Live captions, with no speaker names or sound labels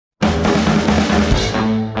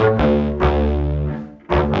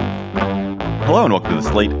Hello and welcome to the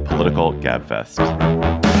Slate Political Gabfest.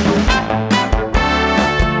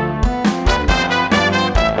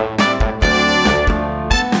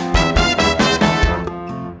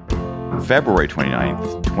 February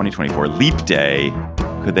 29th, 2024, Leap Day.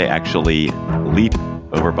 Could they actually leap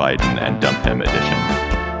over Biden and dump him edition?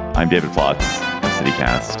 I'm David Plotz of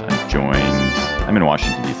CityCast. I'm in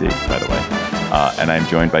Washington, D.C., by the way. And I'm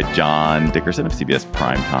joined by John Dickerson of CBS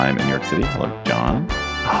Primetime in New York City. Hello, John.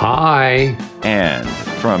 Hi. And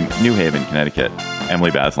from New Haven, Connecticut,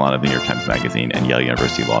 Emily Bazelon of the New York Times Magazine and Yale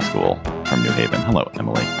University Law School from New Haven. Hello,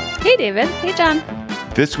 Emily. Hey, David. Hey, John.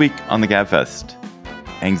 This week on the Gabfest,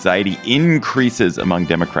 anxiety increases among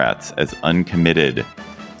Democrats as Uncommitted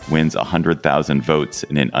wins 100,000 votes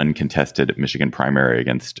in an uncontested Michigan primary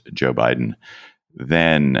against Joe Biden.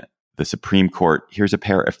 Then the Supreme Court hears a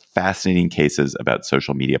pair of fascinating cases about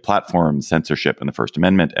social media platforms, censorship, and the First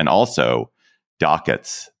Amendment, and also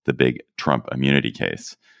dockets the big Trump immunity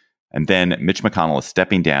case. And then Mitch McConnell is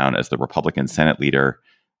stepping down as the Republican Senate leader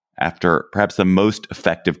after perhaps the most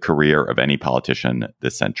effective career of any politician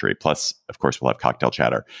this century. Plus, of course, we'll have cocktail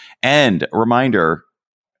chatter. And a reminder,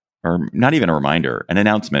 or not even a reminder, an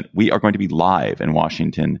announcement. We are going to be live in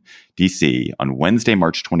Washington, D.C. on Wednesday,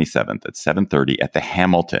 March 27th at 7:30 at the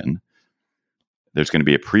Hamilton. There's going to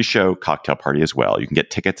be a pre-show cocktail party as well. You can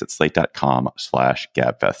get tickets at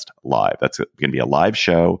slate.com/Gabfest live. That's going to be a live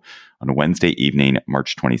show on Wednesday evening,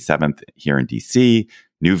 March 27th here in D.C.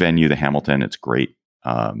 New venue, the Hamilton. It's great.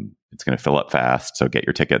 It's going to fill up fast, so get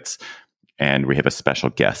your tickets. And we have a special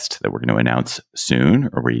guest that we're going to announce soon,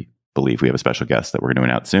 or we believe we have a special guest that we're going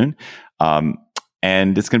to announce soon.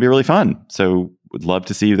 And it's going to be really fun. So would love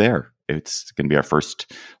to see you there. It's going to be our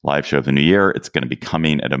first live show of the new year. It's going to be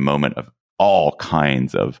coming at a moment of all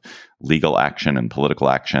kinds of legal action and political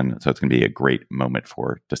action. So it's going to be a great moment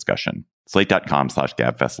for discussion.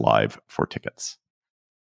 Slate.com/Gabfest live for tickets.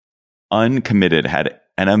 Uncommitted had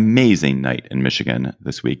an amazing night in Michigan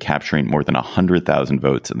this week, capturing more than 100,000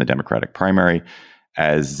 votes in the Democratic primary.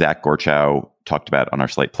 As Zach Gorchow talked about on our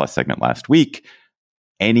Slate Plus segment last week,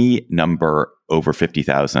 any number over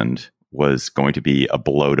 50,000 was going to be a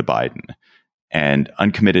blow to Biden. And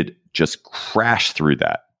Uncommitted just crashed through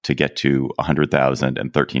that to get to 100,000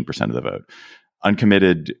 and 13% of the vote.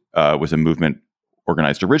 Uncommitted was a movement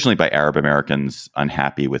organized originally by Arab Americans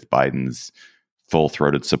unhappy with Biden's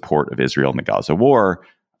full-throated support of Israel in the Gaza war.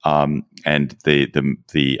 And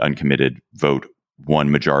the Uncommitted vote won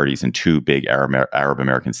majorities in two big Arab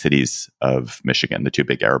American cities of Michigan, the two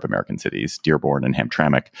big Arab American cities, Dearborn and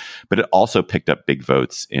Hamtramck. But it also picked up big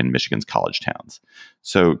votes in Michigan's college towns.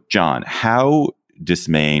 So, John, how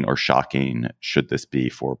dismaying or shocking should this be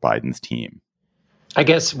for Biden's team? I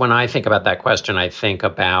guess when I think about that question, I think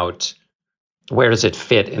about where does it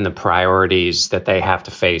fit in the priorities that they have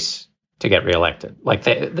to face to get reelected? Like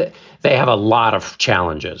they have a lot of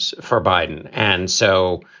challenges for Biden. And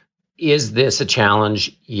so is this a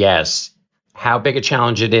challenge? Yes. How big a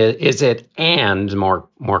challenge is it? And more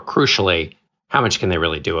crucially, how much can they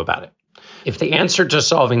really do about it? If the answer to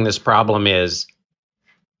solving this problem is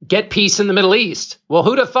get peace in the Middle East, well,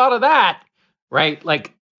 who'd have thought of that, right?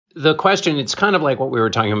 Like the question, it's kind of like what we were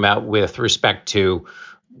talking about with respect to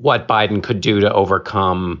what Biden could do to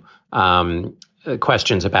overcome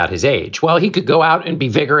questions about his age. Well, he could go out and be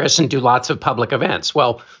vigorous and do lots of public events.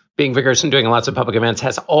 Well, being vigorous and doing lots of public events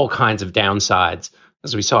has all kinds of downsides,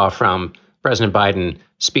 as we saw from President Biden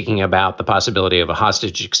speaking about the possibility of a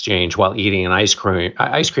hostage exchange while eating an ice cream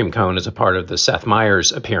cone as a part of the Seth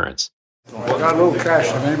Meyers appearance. I got a little cash.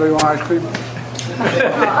 If anybody want ice cream?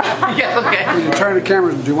 Yeah, okay. When you turn the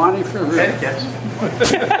camera, do you want any for Yes.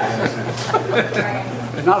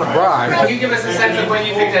 It's not a bribe. Can you give us a sense of when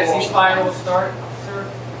you think that ceasefire will start, sir?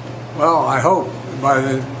 Well, I hope by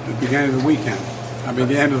the beginning of the weekend. I mean,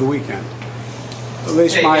 the end of the weekend. At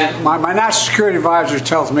least my national security advisor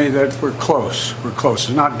tells me that we're close. We're close.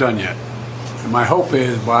 It's not done yet. And my hope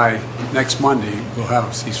is by next Monday, we'll have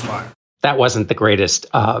a ceasefire. That wasn't the greatest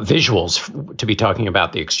visuals to be talking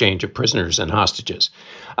about the exchange of prisoners and hostages.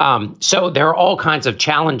 So there are all kinds of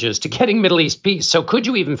challenges to getting Middle East peace. So could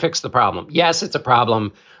you even fix the problem? Yes, it's a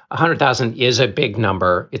problem. 100,000 is a big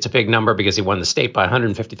number. It's a big number because he won the state by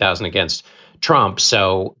 150,000 against Trump.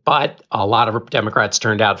 So, but a lot of Democrats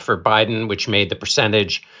turned out for Biden, which made the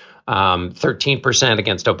percentage 13%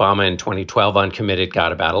 against Obama in 2012. Uncommitted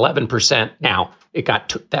got about 11%. Now, it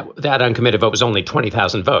got that uncommitted vote was only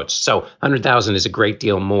 20,000 votes. So 100,000 is a great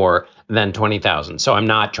deal more than 20,000. So I'm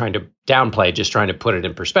not trying to downplay, just trying to put it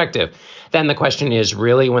in perspective. Then the question is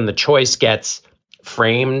really when the choice gets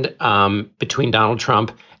framed between Donald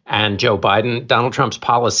Trump and Joe Biden, Donald Trump's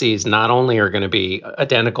policies not only are going to be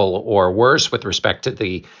identical or worse with respect to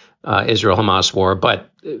the Israel-Hamas war,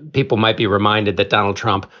 but people might be reminded that Donald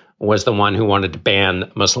Trump was the one who wanted to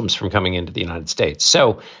ban Muslims from coming into the United States.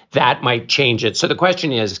 So that might change it. So the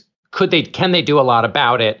question is, can they do a lot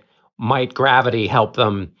about it? Might gravity help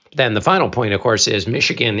them? Then the final point, of course, is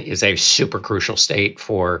Michigan is a super crucial state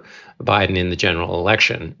for Biden in the general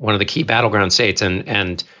election, one of the key battleground states.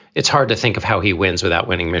 And it's hard to think of how he wins without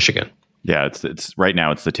winning Michigan. Yeah, it's right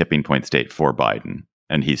now it's the tipping point state for Biden,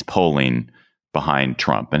 and he's polling behind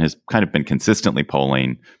Trump and has kind of been consistently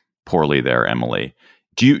polling poorly there, Emily.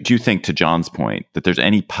 Do you think, to John's point, that there's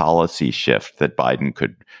any policy shift that Biden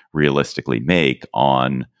could realistically make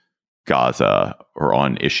on Gaza or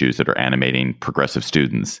on issues that are animating progressive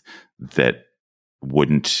students that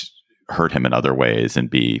wouldn't hurt him in other ways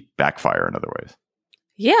and backfire in other ways?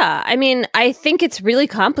 Yeah, I mean, I think it's really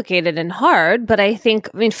complicated and hard, but I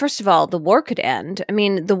mean, first of all, the war could end. I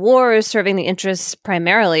mean, the war is serving the interests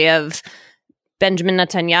primarily of Benjamin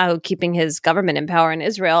Netanyahu keeping his government in power in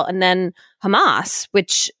Israel, and then Hamas,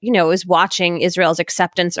 which, is watching Israel's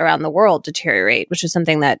acceptance around the world deteriorate, which is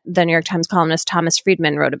something that the New York Times columnist Thomas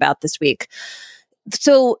Friedman wrote about this week.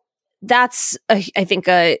 So that's, I think,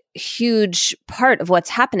 a huge part of what's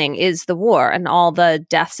happening is the war and all the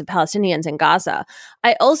deaths of Palestinians in Gaza.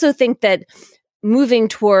 I also think that moving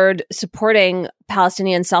toward supporting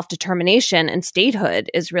Palestinian self-determination and statehood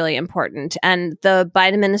is really important. And the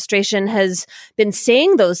Biden administration has been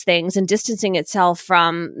saying those things and distancing itself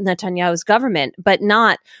from Netanyahu's government, but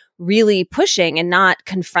not really pushing and not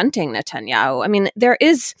confronting Netanyahu. I mean,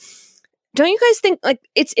 don't you guys think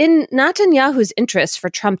it's in Netanyahu's interest for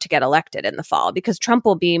Trump to get elected in the fall, because Trump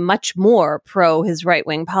will be much more pro his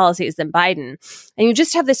right-wing policies than Biden. And you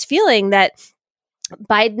just have this feeling that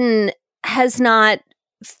Biden has not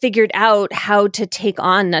figured out how to take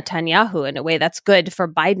on Netanyahu in a way that's good for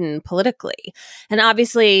Biden politically. And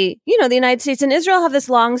obviously, the United States and Israel have this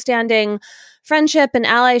longstanding friendship and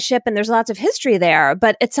allyship, and there's lots of history there.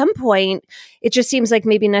 But at some point, it just seems like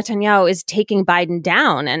maybe Netanyahu is taking Biden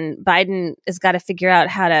down, and Biden has got to figure out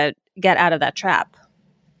how to get out of that trap.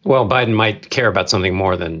 Well, Biden might care about something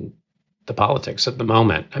more than the politics at the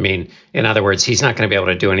moment. I mean, in other words, he's not going to be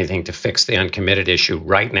able to do anything to fix the uncommitted issue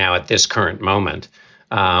right now at this current moment.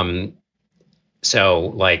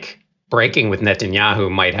 So breaking with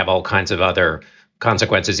Netanyahu might have all kinds of other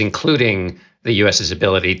consequences, including the U.S.'s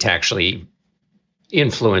ability to actually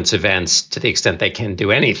influence events to the extent they can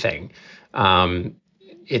do anything.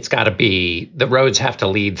 It's got to be, the roads have to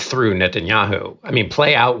lead through Netanyahu. I mean,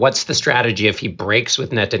 play out what's the strategy if he breaks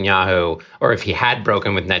with Netanyahu, or if he had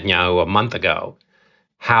broken with Netanyahu a month ago,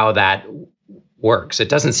 how that works. It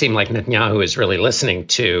doesn't seem like Netanyahu is really listening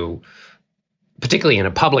to, particularly in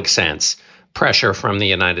a public sense, pressure from the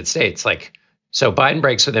United States. So Biden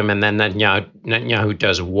breaks with him, and then Netanyahu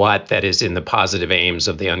does what that is in the positive aims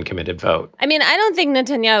of the uncommitted vote? I mean, I don't think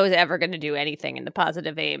Netanyahu is ever going to do anything in the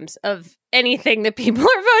positive aims of anything that people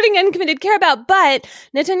are voting uncommitted care about. But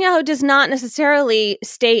Netanyahu does not necessarily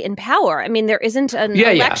stay in power. I mean, there isn't an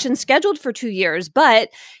election scheduled for 2 years, but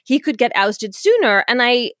he could get ousted sooner. And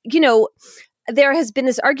there has been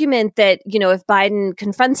this argument that, if Biden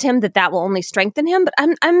confronts him, that will only strengthen him. But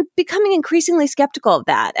I'm becoming increasingly skeptical of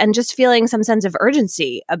that, and just feeling some sense of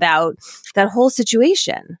urgency about that whole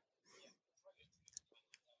situation.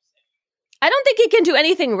 I don't think he can do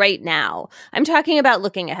anything right now. I'm talking about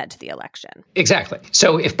looking ahead to the election. Exactly.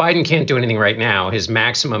 So if Biden can't do anything right now, his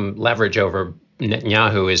maximum leverage over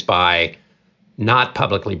Netanyahu is by not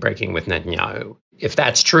publicly breaking with Netanyahu. If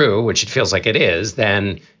that's true, which it feels like it is,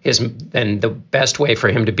 then the best way for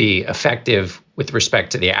him to be effective with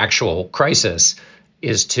respect to the actual crisis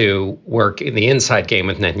is to work in the inside game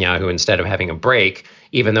with Netanyahu instead of having a break,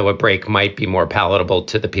 even though a break might be more palatable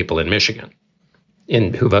to the people in Michigan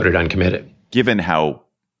who voted uncommitted. Given how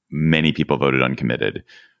many people voted uncommitted,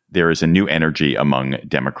 there is a new energy among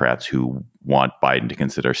Democrats who want Biden to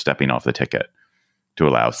consider stepping off the ticket to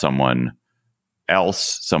allow someone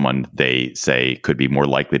they say could be more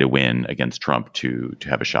likely to win against Trump to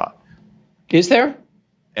have a shot. Is there?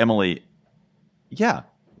 Emily, yeah.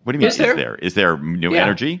 What do you mean, is there new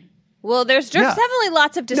energy? Well, there's definitely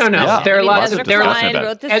lots of discussion. No. There are lots of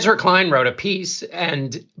discussion. Ezra Klein wrote a piece,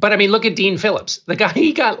 but I mean, look at Dean Phillips. The guy,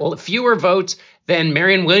 he got fewer votes than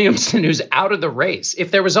Marianne Williamson, who's out of the race.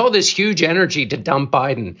 If there was all this huge energy to dump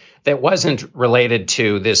Biden that wasn't related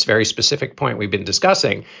to this very specific point we've been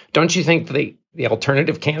discussing, don't you think the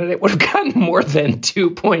alternative candidate would have gotten more than 2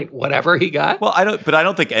 point whatever he got? Well, I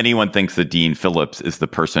don't think anyone thinks that Dean Phillips is the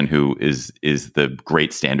person who is the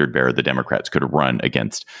great standard bearer the Democrats could run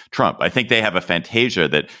against Trump. I think they have a fantasia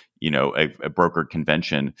that, a brokered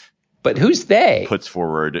convention. But who's they?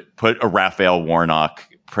 Put a Raphael Warnock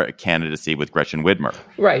candidacy with Gretchen Whitmer.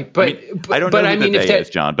 Right, but I don't know who they is,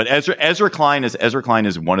 John. But Ezra Klein is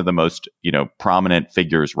one of the most prominent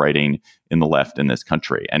figures writing in the left in this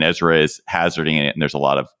country, and Ezra is hazarding it, and there's a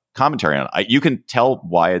lot of commentary on it. You can tell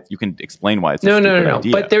why you can explain why it's a stupid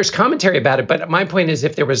idea. But there's commentary about it. But my point is,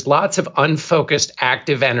 if there was lots of unfocused,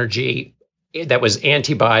 active energy that was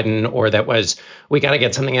anti-Biden, or that was we got to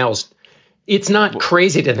get something else. It's not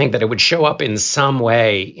crazy to think that it would show up in some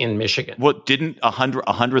way in Michigan. Well, didn't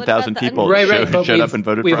 100,000 people showed up and voted for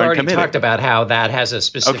uncommitted? We've already talked about how that has a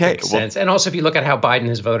specific sense. And also, if you look at how Biden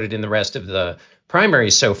has voted in the rest of the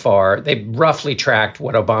primaries so far, they roughly tracked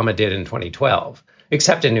what Obama did in 2012,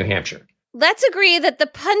 except in New Hampshire. Let's agree that the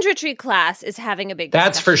punditry class is having a big discussion.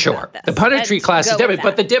 That's for sure. The punditry class is different,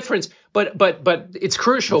 but the difference, but it's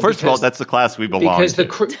crucial. First of all, that's the class we belong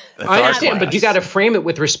to. I understand, but you got to frame it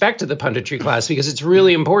with respect to the punditry class, because it's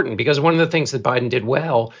really important. Because one of the things that Biden did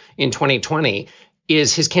well in 2020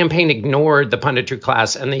 is his campaign ignored the punditry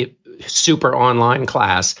class and the super online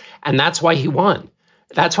class, and that's why he won.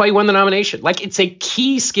 That's why he won the nomination. Like, it's a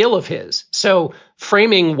key skill of his. So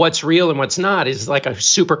framing what's real and what's not is like a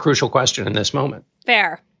super crucial question in this moment.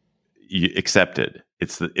 Fair. You accepted.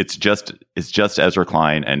 It's just Ezra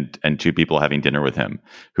Klein and two people having dinner with him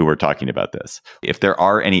who were talking about this. If there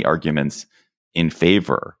are any arguments in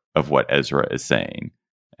favor of what Ezra is saying,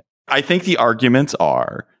 I think the arguments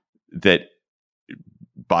are that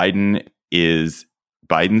Biden's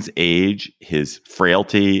age, his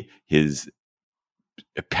frailty, his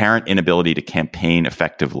apparent inability to campaign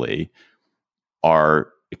effectively are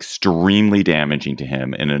extremely damaging to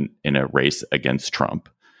him in a race against Trump.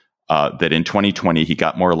 That in 2020 he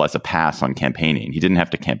got more or less a pass on campaigning. He didn't have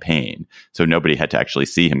to campaign, so nobody had to actually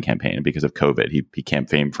see him campaign because of COVID. He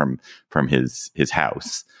campaigned from his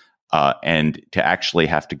house, and to actually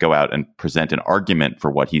have to go out and present an argument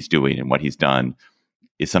for what he's doing and what he's done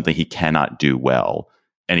is something he cannot do well,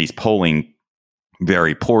 and he's polling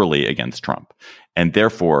very poorly against Trump. And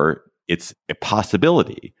therefore, it's a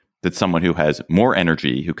possibility that someone who has more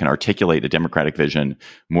energy, who can articulate a Democratic vision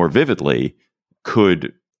more vividly,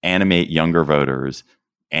 could animate younger voters,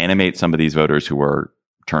 animate some of these voters who are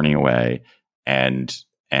turning away, and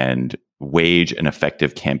wage an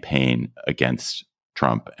effective campaign against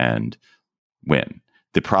Trump and win.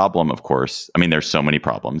 The problem, of course, there's so many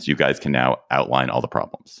problems. You guys can now outline all the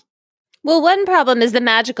problems. Well, one problem is the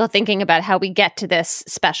magical thinking about how we get to this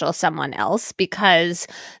special someone else, because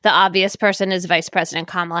the obvious person is Vice President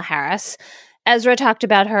Kamala Harris. Ezra talked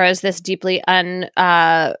about her as this deeply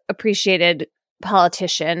unappreciated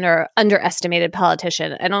politician or underestimated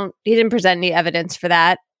politician. He didn't present any evidence for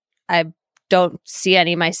that. I don't see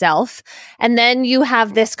any myself. And then you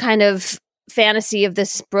have this kind of fantasy of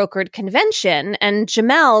this brokered convention. And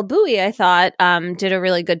Jamelle Bouie, I thought, did a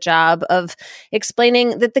really good job of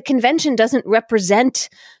explaining that the convention doesn't represent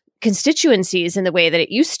constituencies in the way that it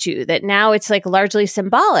used to, that now it's like largely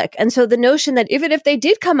symbolic. And so the notion that even if they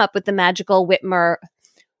did come up with the magical Whitmer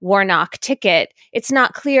Warnock ticket, it's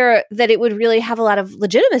not clear that it would really have a lot of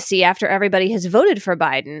legitimacy after everybody has voted for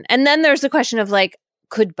Biden. And then there's the question of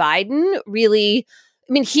could Biden really,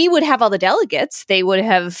 he would have all the delegates. They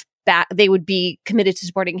would be committed to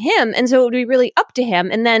supporting him. And so it would be really up to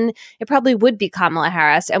him. And then it probably would be Kamala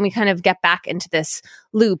Harris. And we kind of get back into this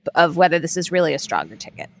loop of whether this is really a stronger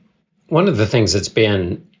ticket. One of the things that's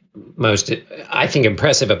been most, I think,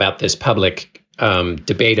 impressive about this public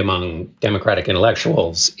debate among Democratic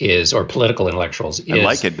intellectuals or political intellectuals I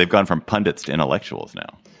like it. They've gone from pundits to intellectuals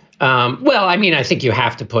now. I think you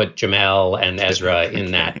have to put Jamelle and Ezra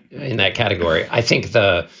in that category. I think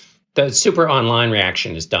the super online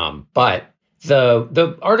reaction is dumb, but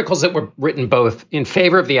the articles that were written both in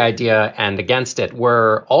favor of the idea and against it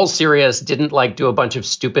were all serious, didn't do a bunch of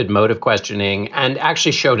stupid motive questioning, and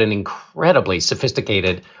actually showed an incredibly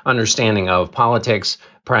sophisticated understanding of politics,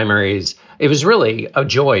 primaries. It was really a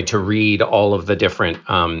joy to read all of the different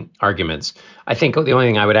arguments. I think the only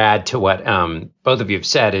thing I would add to what both of you have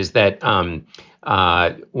said is that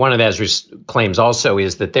one of Ezra's claims also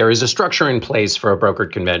is that there is a structure in place for a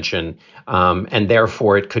brokered convention, and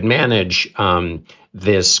therefore it could manage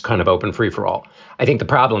this kind of open free-for-all. I think the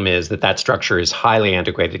problem is that structure is highly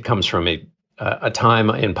antiquated. It comes from a a time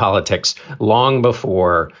in politics long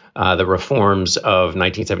before the reforms of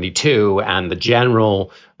 1972 and the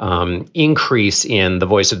general increase in the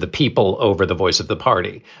voice of the people over the voice of the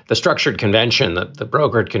party. The structured convention, the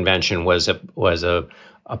brokered convention, was a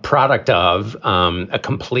product of a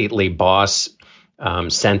completely boss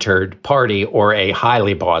centered party, or a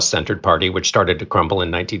highly boss centered party, which started to crumble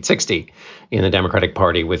in 1960 in the Democratic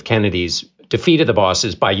Party with Kennedy's defeat of the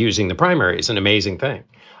bosses by using the primaries, an amazing thing.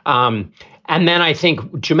 And then I think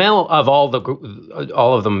Jamel, of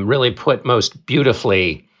all of them, really put most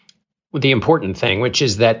beautifully the important thing, which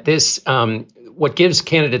is that this what gives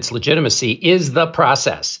candidates legitimacy is the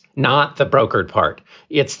process, not the brokered part.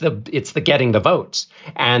 It's the getting the votes,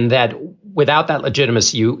 and that without that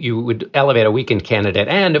legitimacy, you would elevate a weakened candidate.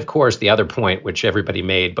 And of course, the other point, which everybody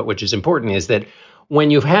made, but which is important, is that when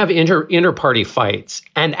you have inter-party fights,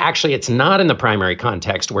 and actually it's not in the primary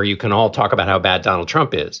context where you can all talk about how bad Donald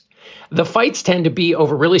Trump is, the fights tend to be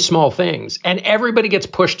over really small things, and everybody gets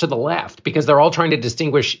pushed to the left because they're all trying to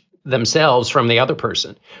distinguish themselves from the other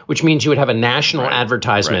person, which means you would have a national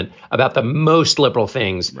advertisement about the most liberal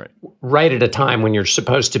things right at a time when you're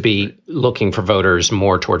supposed to be looking for voters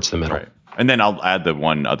more towards the middle. Right. And then I'll add the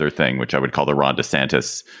one other thing, which I would call the Ron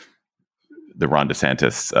DeSantis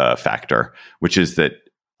factor, which is that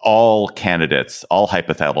all candidates, all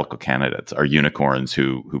hypothetical candidates, are unicorns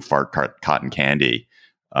who fart cotton candy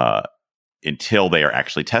until they are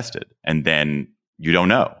actually tested, and then you don't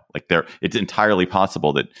know. Like, it's entirely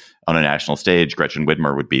possible that on a national stage, Gretchen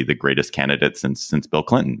Whitmer would be the greatest candidate since Bill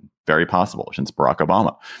Clinton. Very possible, since Barack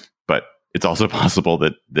Obama. But it's also possible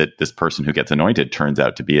that this person who gets anointed turns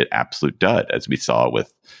out to be an absolute dud, as we saw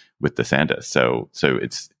with DeSantis. So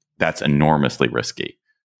that's enormously risky.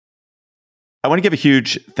 I want to give a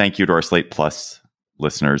huge thank you to our Slate Plus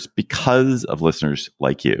listeners, because of listeners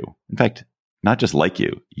like you. In fact, not just like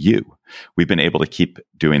you. We've been able to keep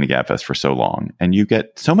doing the Gabfest for so long, and you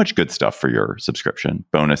get so much good stuff for your subscription.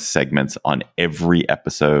 Bonus segments on every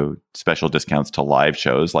episode, special discounts to live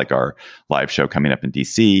shows like our live show coming up in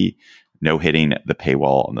DC, no hitting the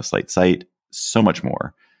paywall on the Slate site, so much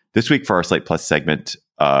more. This week for our Slate Plus segment,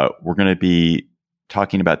 we're going to be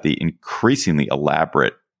talking about the increasingly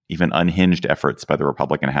elaborate, even unhinged efforts by the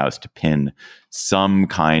Republican House to pin some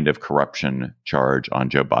kind of corruption charge on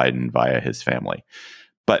Joe Biden via his family.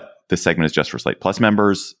 But this segment is just for Slate Plus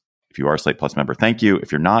members. If you are a Slate Plus member, thank you.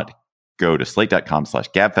 If you're not, go to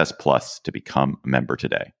slate.com/Gabfest Plus to become a member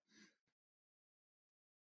today.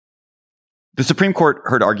 The Supreme Court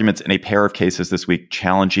heard arguments in a pair of cases this week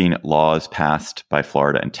challenging laws passed by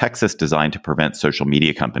Florida and Texas designed to prevent social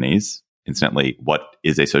media companies. Incidentally, what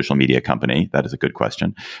is a social media company? That is a good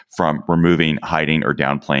question. From removing, hiding, or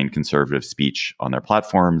downplaying conservative speech on their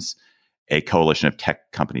platforms. A coalition of tech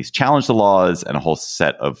companies challenged the laws, and a whole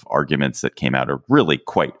set of arguments that came out are really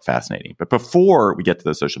quite fascinating. But before we get to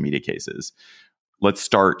those social media cases, let's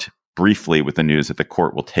start briefly with the news that the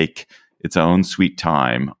court will take its own sweet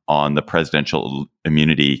time on the presidential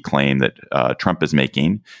immunity claim that Trump is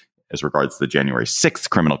making as regards to the January 6th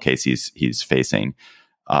criminal case he's facing.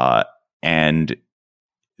 And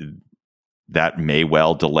that may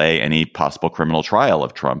well delay any possible criminal trial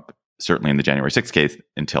of Trump, certainly in the January 6th case,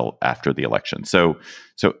 until after the election. So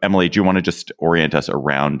Emily, do you want to just orient us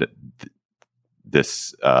around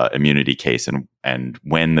this immunity case and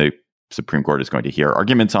when the Supreme Court is going to hear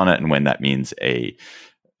arguments on it, and when that means a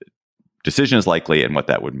decision is likely, and what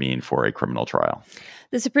that would mean for a criminal trial?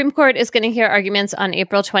 The Supreme Court is going to hear arguments on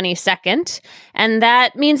April 22nd, and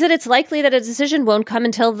that means that it's likely that a decision won't come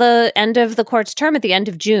until the end of the court's term at the end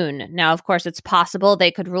of June. Now, of course, it's possible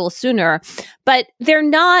they could rule sooner, but they're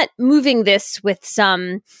not moving this with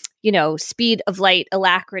some, speed of light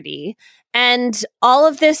alacrity. And all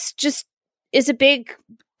of this just is a big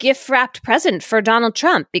gift-wrapped present for Donald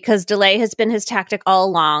Trump, because delay has been his tactic all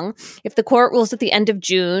along. If the court rules at the end of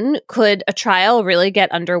June, could a trial really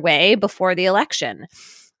get underway before the election?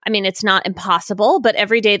 I mean, it's not impossible, but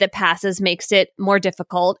every day that passes makes it more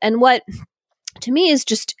difficult. And what, to me, is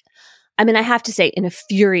just, I have to say,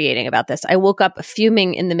 infuriating about this, I woke up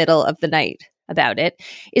fuming in the middle of the night about it,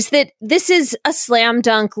 is that this is a slam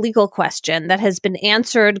dunk legal question that has been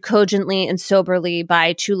answered cogently and soberly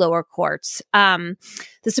by two lower courts.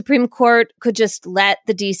 The Supreme Court could just let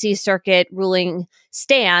the DC Circuit ruling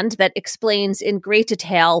stand that explains in great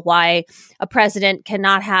detail why a president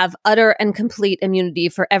cannot have utter and complete immunity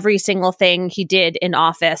for every single thing he did in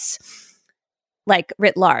office, like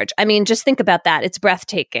writ large. Just think about that. It's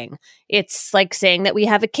breathtaking. It's like saying that we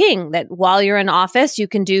have a king, that while you're in office, you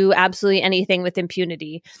can do absolutely anything with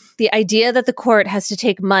impunity. The idea that the court has to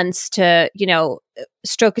take months to,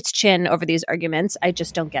 stroke its chin over these arguments. I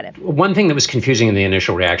just don't get it. One thing that was confusing in the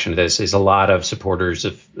initial reaction to this is a lot of supporters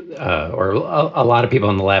of, or a lot of people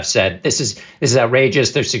on the left said, this is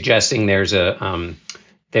outrageous. They're suggesting there's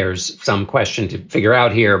some question to figure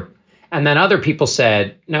out here. And then other people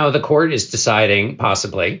said, no, the court is deciding,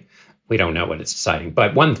 possibly. We don't know what it's deciding.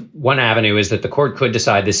 But one avenue is that the court could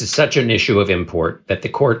decide this is such an issue of import that the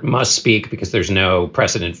court must speak because there's no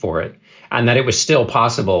precedent for it. And that it was still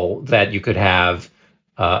possible that you could have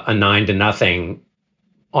a 9-0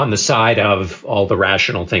 on the side of all the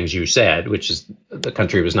rational things you said, which is the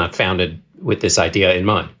country was not founded with this idea in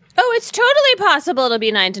mind. Oh, it's totally possible it'll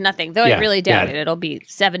be 9-0, though I really doubt it. It'll be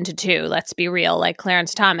 7-2. Let's be real. Like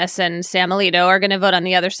Clarence Thomas and Sam Alito are going to vote on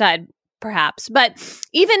the other side, perhaps. But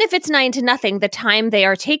even if it's 9-0, the time they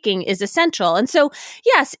are taking is essential. And so,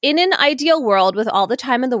 yes, in an ideal world, with all the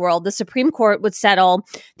time in the world, the Supreme Court would settle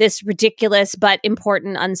this ridiculous but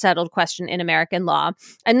important unsettled question in American law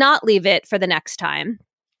and not leave it for the next time.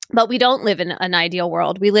 But we don't live in an ideal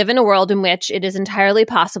world. We live in a world in which it is entirely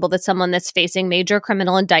possible that someone that's facing major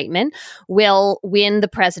criminal indictment will win the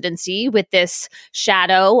presidency with this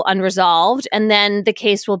shadow unresolved, and then the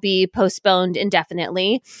case will be postponed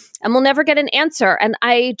indefinitely, and we'll never get an answer. And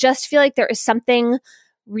I just feel like there is something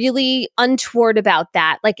really untoward about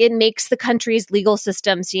that. Like, it makes the country's legal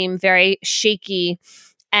system seem very shaky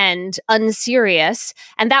and unserious.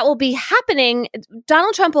 And that will be happening.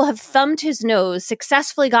 Donald Trump will have thumbed his nose,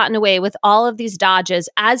 successfully gotten away with all of these dodges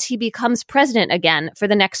as he becomes president again for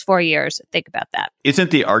the next 4 years. Think about that.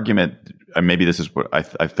 Isn't the argument, maybe this is what I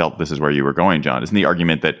felt this is where you were going, John, isn't the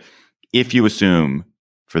argument that if you assume,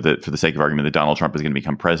 for the sake of argument, that Donald Trump is going to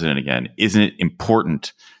become president again, isn't it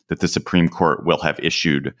important that the Supreme Court will have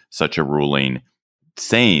issued such a ruling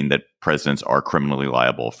saying that presidents are criminally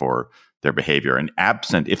liable for their behavior? And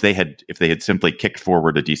absent, if they had simply kicked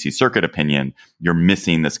forward a DC Circuit opinion, you're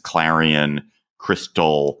missing this clarion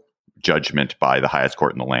crystal judgment by the highest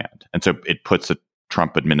court in the land. And so it puts the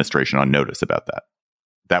Trump administration on notice about that.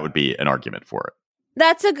 That would be an argument for it.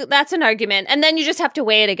 That's an argument. And then you just have to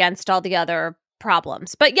weigh it against all the other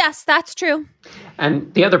problems. But yes, that's true.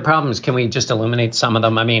 And the other problems, can we just illuminate some of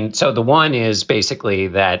them? I mean, so the one is basically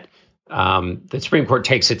that the Supreme Court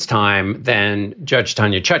takes its time. Then Judge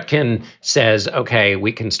Tanya Chutkan says, okay,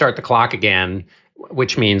 we can start the clock again,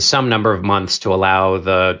 which means some number of months to allow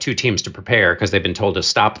the two teams to prepare because they've been told to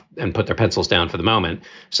stop and put their pencils down for the moment.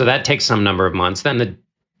 So that takes some number of months. Then the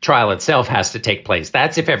trial itself has to take place.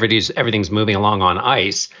 That's if everything's moving along on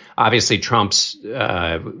ice. Obviously, Trump's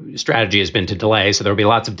strategy has been to delay, so there'll be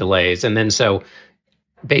lots of delays. And then so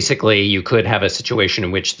basically, you could have a situation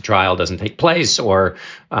in which the trial doesn't take place, or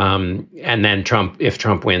and then if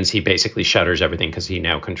Trump wins, he basically shutters everything because he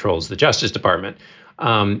now controls the Justice Department.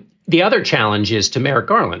 The other challenge is to Merrick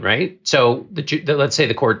Garland, right? So let's say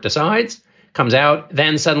the court decides, comes out,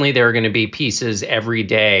 then suddenly there are going to be pieces every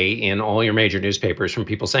day in all your major newspapers from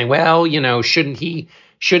people saying, well, shouldn't he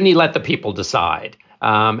let the people decide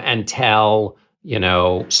and tell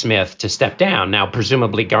Smith to step down? Now,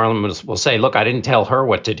 presumably Garland will say, look, I didn't tell her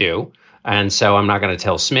what to do, and so I'm not going to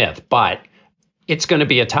tell Smith. But it's going to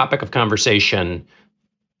be a topic of conversation,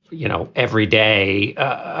 every day,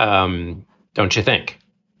 don't you think?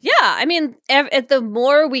 Yeah, I mean, the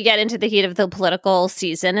more we get into the heat of the political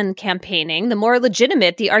season and campaigning, the more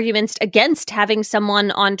legitimate the arguments against having someone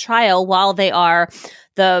on trial while they are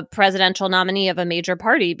the presidential nominee of a major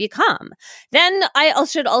party become. Then I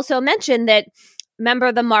should also mention that,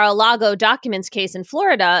 remember the Mar-a-Lago documents case in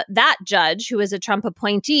Florida? That judge, who is a Trump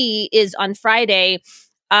appointee, is on Friday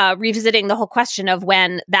revisiting the whole question of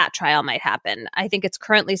when that trial might happen. I think it's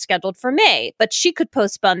currently scheduled for May, but she could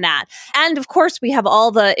postpone that. And of course, we have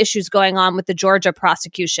all the issues going on with the Georgia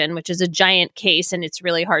prosecution, which is a giant case, and it's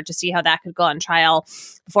really hard to see how that could go on trial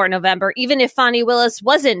before November, even if Fani Willis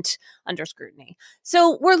wasn't under scrutiny.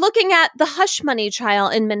 So we're looking at the hush money trial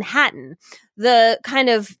in Manhattan. The kind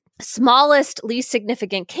of smallest, least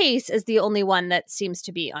significant case is the only one that seems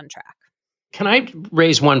to be on track. Can I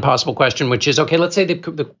raise one possible question, which is, okay, let's say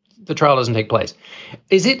the trial doesn't take place.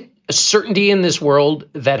 Is it a certainty in this world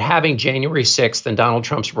that having January 6th and Donald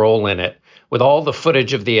Trump's role in it, with all the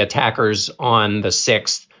footage of the attackers on the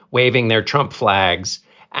 6th waving their Trump flags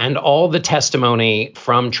and all the testimony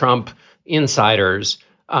from Trump insiders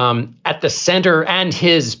at the center and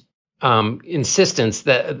his insistence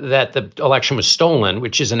that the election was stolen,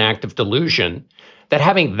 which is an act of delusion, that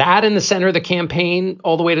having that in the center of the campaign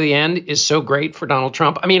all the way to the end is so great for Donald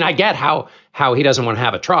Trump? I mean, I get how he doesn't want to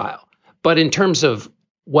have a trial. But in terms of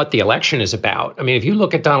what the election is about, I mean, if you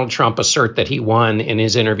look at Donald Trump assert that he won in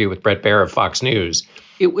his interview with Bret Baier of Fox News,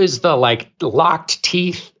 it was the locked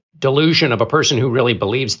teeth, delusion of a person who really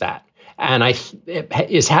believes that. And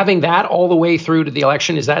is having that all the way through to the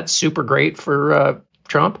election, is that super great for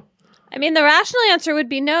Trump? I mean, the rational answer would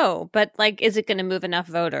be no, but is it going to move enough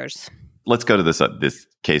voters? Let's go to this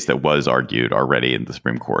case that was argued already in the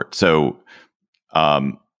Supreme Court. So,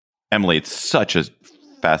 Emily, it's such a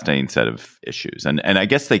fascinating set of issues. And I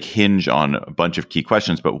guess they hinge on a bunch of key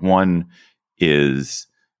questions, but one is,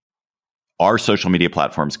 are social media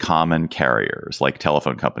platforms common carriers like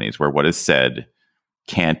telephone companies where what is said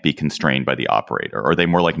can't be constrained by the operator? Or are they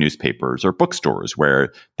more like newspapers or bookstores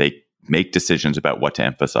where they make decisions about what to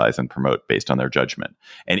emphasize and promote based on their judgment?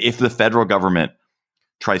 And if the federal government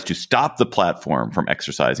tries to stop the platform from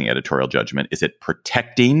exercising editorial judgment, is it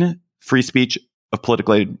protecting free speech of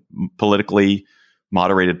politically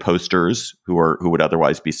moderated posters who would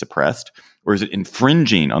otherwise be suppressed? Or is it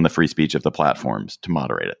infringing on the free speech of the platforms to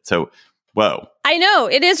moderate it? So, whoa. I know.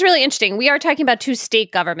 It is really interesting. We are talking about two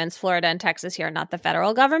state governments, Florida and Texas here, not the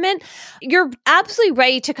federal government. You're absolutely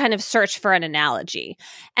right to kind of search for an analogy.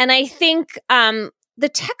 And I think the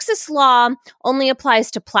Texas law only applies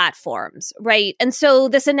to platforms, right? And so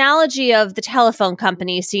this analogy of the telephone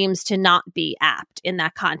company seems to not be apt in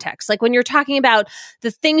that context. Like when you're talking about the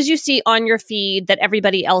things you see on your feed that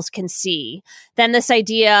everybody else can see, then this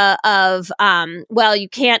idea of, you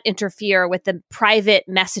can't interfere with the private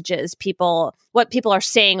messages what people are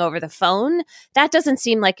saying over the phone, that doesn't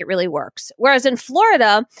seem like it really works. Whereas in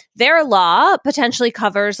Florida, their law potentially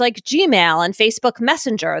covers like Gmail and Facebook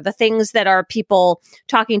Messenger, the things that are people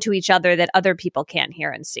talking to each other that other people can't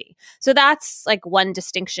hear and see. So that's like one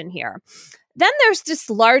distinction here. Then there's this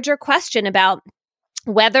larger question about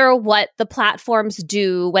whether what the platforms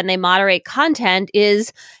do when they moderate content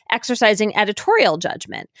is exercising editorial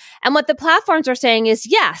judgment. And what the platforms are saying is,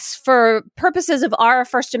 yes, for purposes of our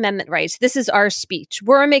First Amendment rights, this is our speech.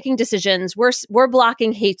 We're making decisions. We're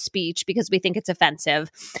blocking hate speech because we think it's offensive.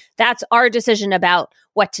 That's our decision about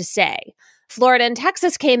what to say. Florida and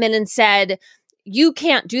Texas came in and said, you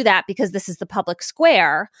can't do that because this is the public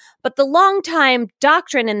square. But the longtime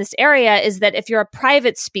doctrine in this area is that if you're a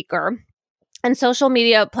private speaker, and social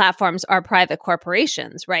media platforms are private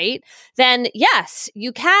corporations, right? Then yes,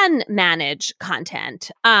 you can manage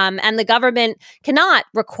content. And the government cannot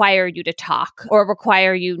require you to talk or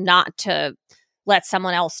require you not to let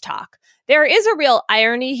someone else talk. There is a real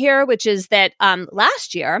irony here, which is that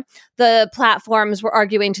last year, the platforms were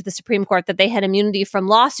arguing to the Supreme Court that they had immunity from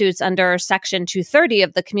lawsuits under Section 230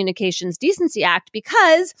 of the Communications Decency Act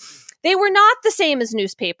because they were not the same as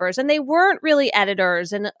newspapers and they weren't really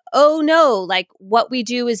editors. And oh no, like what we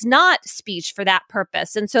do is not speech for that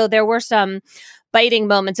purpose. And so there were some biting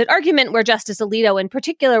moments at argument where Justice Alito in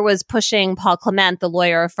particular was pushing Paul Clement, the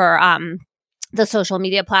lawyer for the social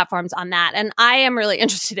media platforms on that. And I am really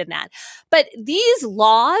interested in that. But these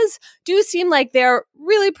laws do seem like they're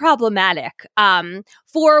really problematic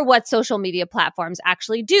for what social media platforms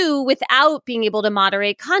actually do without being able to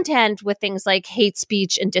moderate content with things like hate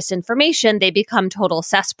speech and disinformation. They become total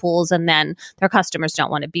cesspools and then their customers don't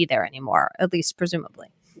want to be there anymore, at least presumably.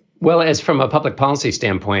 Well, as from a public policy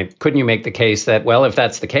standpoint, couldn't you make the case that, well, if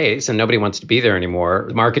that's the case and nobody wants to be there anymore,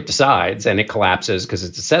 the market decides and it collapses because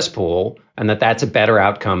it's a cesspool, and that's a better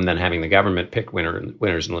outcome than having the government pick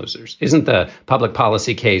winners and losers? Isn't the public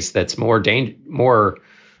policy case that's more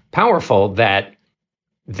powerful that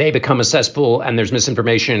they become a cesspool and there's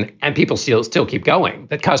misinformation and people still keep going,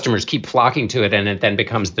 that customers keep flocking to it and it then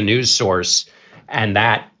becomes the news source, and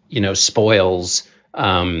that, spoils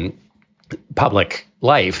public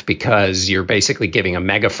life because you're basically giving a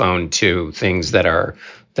megaphone to things that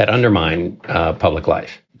undermine public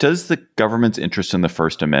life? Does the government's interest in the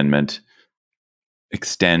First Amendment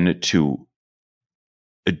extend to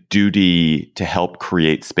a duty to help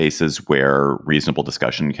create spaces where reasonable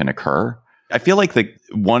discussion can occur? I feel like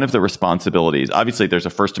one of the responsibilities, obviously there's a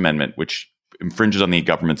First Amendment which infringes on the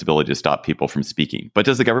government's ability to stop people from speaking, but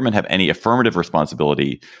does the government have any affirmative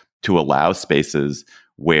responsibility to allow spaces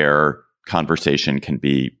where conversation can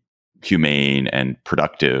be humane and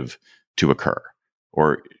productive to occur?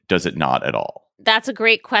 Or does it not at all? That's a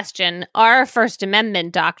great question. Our First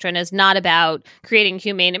Amendment doctrine is not about creating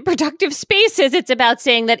humane and productive spaces. It's about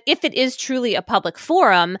saying that if it is truly a public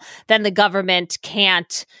forum, then the government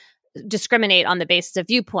can't discriminate on the basis of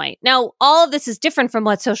viewpoint. Now, all of this is different from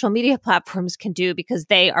what social media platforms can do because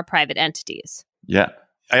they are private entities. Yeah.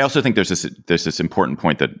 I also think there's this important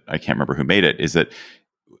point that I can't remember who made it, is that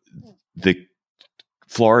the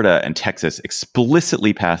Florida and Texas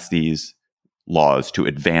explicitly passed these laws to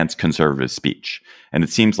advance conservative speech. And it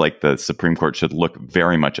seems like the Supreme Court should look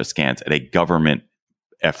very much askance at a government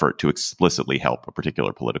effort to explicitly help a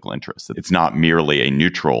particular political interest. It's not merely a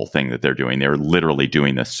neutral thing that they're doing. They're literally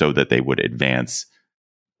doing this so that they would advance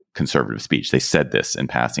conservative speech. They said this in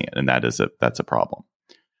passing it, and that's a problem.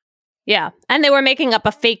 Yeah. And they were making up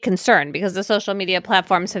a fake concern because the social media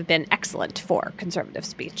platforms have been excellent for conservative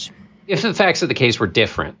speech. If the facts of the case were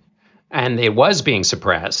different and it was being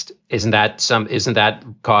suppressed, isn't that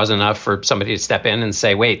cause enough for somebody to step in and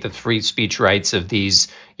say, wait, the free speech rights of these,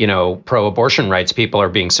 pro-abortion rights people are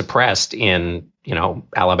being suppressed in,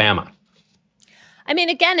 Alabama? I mean,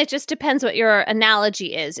 again, it just depends what your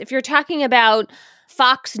analogy is. If you're talking about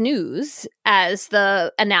Fox News as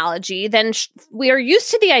the analogy, then we are used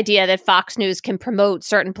to the idea that Fox News can promote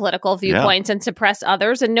certain political viewpoints and suppress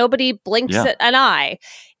others, and nobody blinks an eye.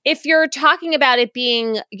 If you're talking about it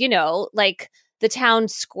being, like the town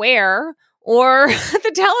square or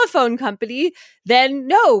the telephone company, then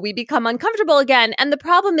no, we become uncomfortable again. And the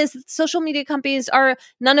problem is that social media companies are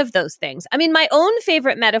none of those things. I mean, my own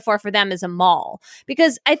favorite metaphor for them is a mall,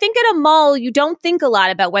 because I think at a mall, you don't think a lot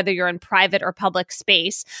about whether you're in private or public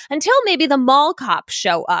space until maybe the mall cops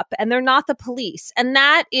show up and they're not the police. And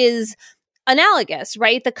that is analogous,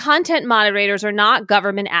 right? The content moderators are not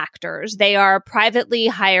government actors. They are privately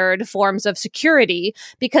hired forms of security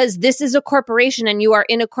because this is a corporation and you are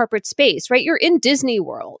in a corporate space, right? You're in Disney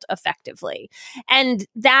World, effectively. And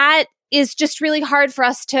that is just really hard for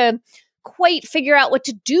us to quite figure out what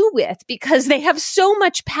to do with because they have so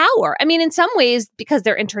much power. I mean, in some ways, because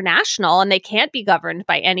they're international and they can't be governed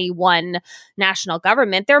by any one national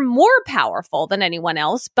government, they're more powerful than anyone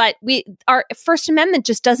else. But our First Amendment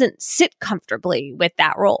just doesn't sit comfortably with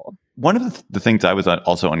that role. One of the things I was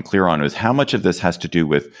also unclear on was how much of this has to do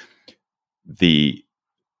with the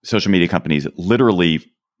social media companies literally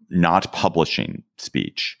not publishing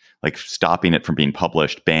speech, like stopping it from being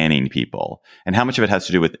published, banning people, and how much of it has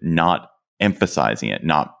to do with not emphasizing it,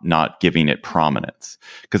 not giving it prominence.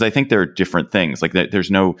 Because I think there are different things. Like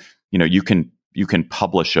there's no, you can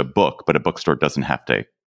publish a book, but a bookstore doesn't have to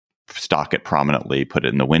stock it prominently, put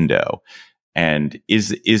it in the window. And is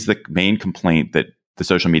the main complaint that the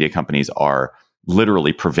social media companies are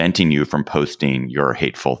literally preventing you from posting your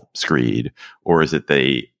hateful screed, or is it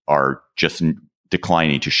they are just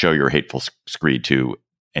declining to show your hateful screed to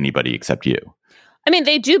anybody except you? I mean,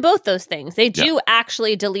 they do both those things. They do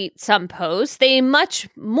actually delete some posts. They much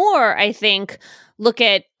more, I think, look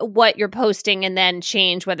at what you're posting and then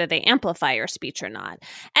change whether they amplify your speech or not.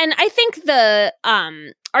 And I think the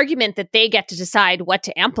argument that they get to decide what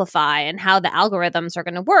to amplify and how the algorithms are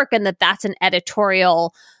going to work, and that's an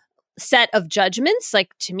editorial set of judgments,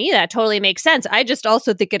 like, to me, that totally makes sense. I just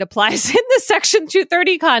also think it applies in the Section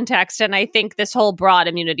 230 context. And I think this whole broad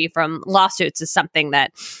immunity from lawsuits is something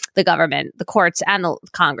that the government, the courts, and the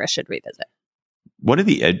Congress should revisit. One of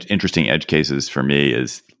the interesting edge cases for me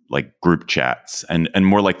is like group chats and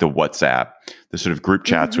more like the WhatsApp, the sort of group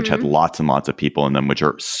chats, which had lots and lots of people in them, which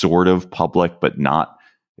are sort of public, but not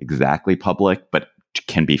exactly public, but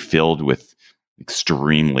can be filled with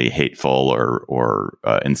extremely hateful or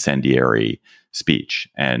incendiary speech.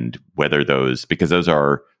 And whether because those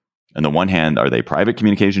are, on the one hand, are they private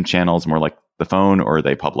communication channels, more like the phone, or are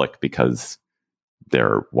they public because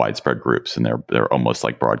they're widespread groups and they're almost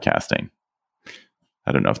like broadcasting?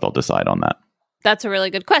 I don't know if they'll decide on that. That's a really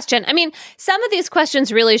good question. I mean, some of these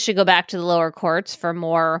questions really should go back to the lower courts for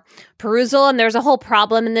more perusal. And there's a whole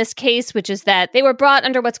problem in this case, which is that they were brought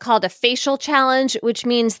under what's called a facial challenge, which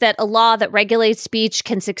means that a law that regulates speech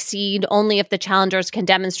can succeed only if the challengers can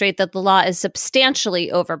demonstrate that the law is substantially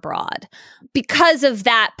overbroad. Because of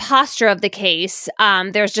that posture of the case,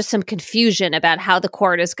 there's just some confusion about how the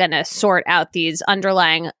court is going to sort out these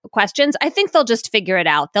underlying questions. I think they'll just figure it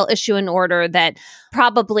out. They'll issue an order that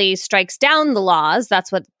probably strikes down the laws.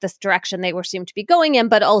 That's what this direction they seem to be going in,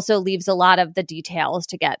 but also leaves a lot of the details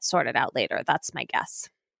to get sorted out later. That's my guess.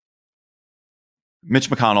 Mitch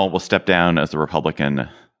McConnell will step down as the Republican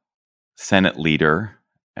Senate leader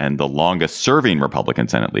and the longest serving Republican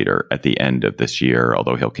Senate leader at the end of this year,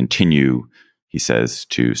 although he'll continue, he says,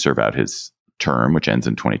 to serve out his term, which ends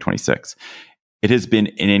in 2026. It has been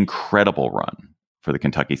an incredible run for the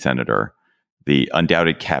Kentucky senator. The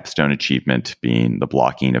undoubted capstone achievement being the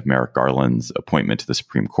blocking of Merrick Garland's appointment to the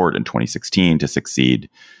Supreme Court in 2016 to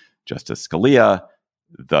succeed Justice Scalia,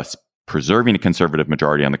 thus preserving a conservative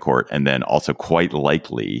majority on the court, and then also quite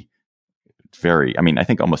likely, I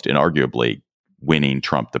think almost inarguably, winning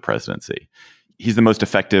Trump the presidency. He's the most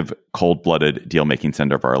effective, cold-blooded deal-making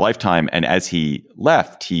senator of our lifetime. And as he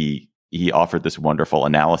left, he offered this wonderful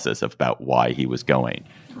analysis about why he was going.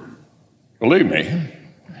 Believe me,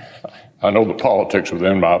 I know the politics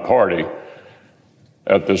within my party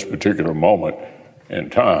at this particular moment, in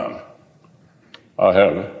time. I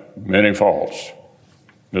have many faults.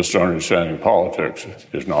 Misunderstanding politics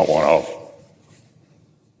is not one of them.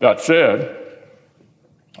 That said,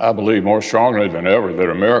 I believe more strongly than ever that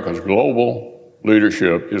America's global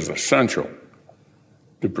leadership is essential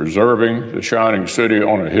to preserving the shining city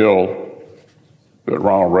on a hill that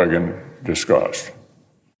Ronald Reagan discussed.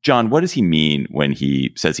 John, what does he mean when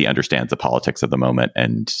he says he understands the politics of the moment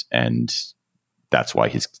and that's why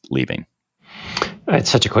he's leaving? It's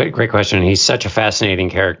such a great question. He's such a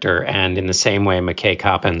fascinating character. And in the same way, McKay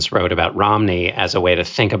Coppins wrote about Romney as a way to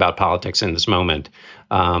think about politics in this moment,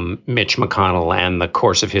 Mitch McConnell and the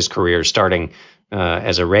course of his career, starting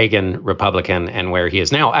as a Reagan Republican and where he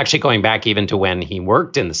is now, actually going back even to when he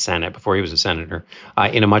worked in the Senate before he was a senator,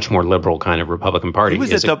 in a much more liberal kind of Republican Party.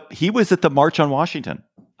 He was at the March on Washington.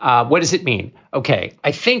 What does it mean? Okay,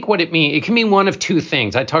 I think what it means, it can mean one of two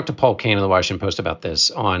things. I talked to Paul Kane of the Washington Post about this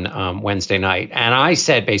on Wednesday night, and I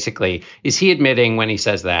said basically, is he admitting when he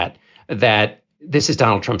says that this is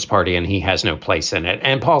Donald Trump's party and he has no place in it?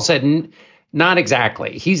 And Paul said, not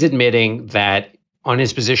exactly. He's admitting that on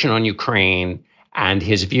his position on Ukraine and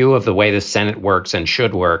his view of the way the Senate works and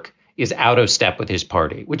should work is out of step with his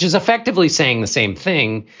party, which is effectively saying the same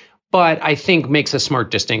thing, but I think makes a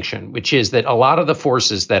smart distinction, which is that a lot of the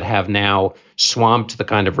forces that have now swamped the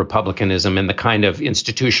kind of republicanism and the kind of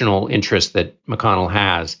institutional interest that McConnell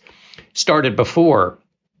has started before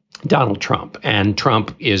Donald Trump. And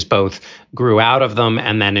Trump is both grew out of them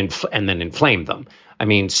and then inflamed them. I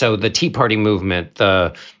mean, so the Tea Party movement,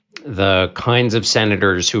 the kinds of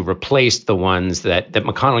senators who replaced the ones that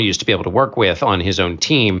McConnell used to be able to work with on his own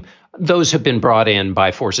team, those have been brought in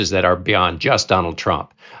by forces that are beyond just Donald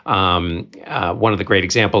Trump. One of the great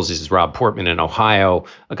examples is Rob Portman in Ohio,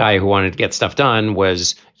 a guy who wanted to get stuff done,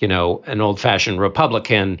 was, an old-fashioned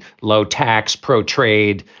Republican, low tax,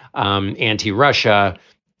 pro-trade, anti-Russia,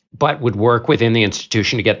 but would work within the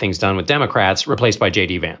institution to get things done with Democrats, replaced by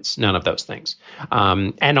J.D. Vance. None of those things.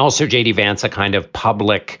 And also J.D. Vance, a kind of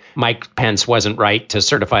public, Mike Pence wasn't right to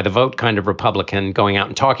certify the vote kind of Republican, going out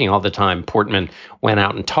and talking all the time. Portman went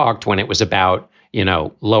out and talked when it was about,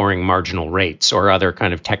 lowering marginal rates or other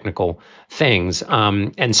kind of technical things.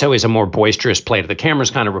 And so is a more boisterous play to the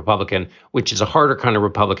cameras kind of Republican, which is a harder kind of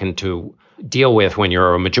Republican to deal with when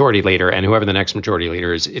you're a majority leader. And whoever the next majority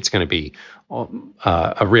leader is, it's going to be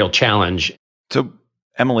a real challenge. So,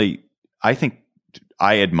 Emily, I think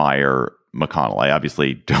I admire McConnell. I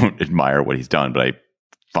obviously don't admire what he's done, but I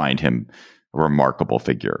find him a remarkable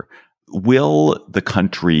figure. Will the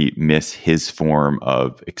country miss his form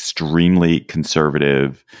of extremely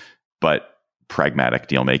conservative but pragmatic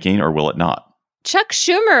deal making, or will it not? Chuck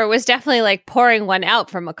Schumer was definitely pouring one out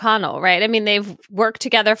for McConnell, right? I mean, they've worked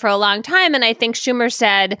together for a long time. And I think Schumer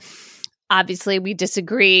said, obviously, we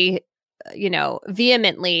disagree,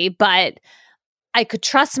 vehemently, but I could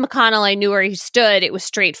trust McConnell. I knew where he stood. It was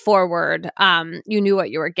straightforward. You knew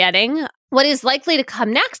what you were getting. What is likely to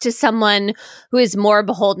come next is someone who is more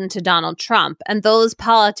beholden to Donald Trump. And those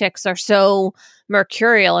politics are so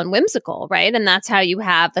mercurial and whimsical, right? And that's how you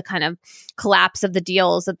have the kind of collapse of the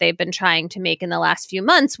deals that they've been trying to make in the last few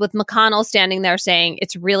months, with McConnell standing there saying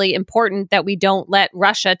it's really important that we don't let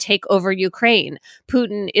Russia take over Ukraine.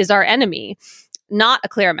 Putin is our enemy. Not a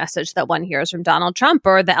clear message that one hears from Donald Trump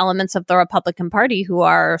or the elements of the Republican Party who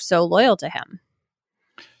are so loyal to him.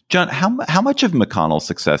 John, how much of McConnell's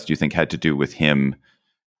success do you think had to do with him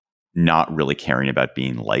not really caring about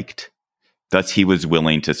being liked? Thus, he was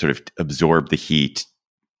willing to sort of absorb the heat,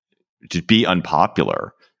 to be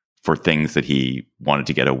unpopular for things that he wanted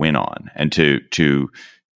to get a win on, and to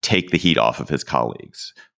take the heat off of his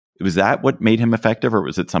colleagues. Was that what made him effective, or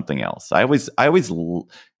was it something else? I always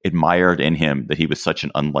admired in him that he was such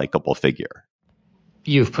an unlikable figure.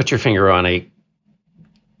 You've put your finger on a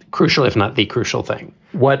crucial, if not the crucial thing.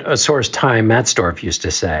 What a source Ty Matzdorf used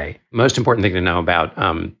to say. Most important thing to know about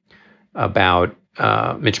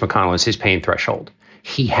Mitch McConnell is his pain threshold.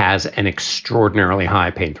 He has an extraordinarily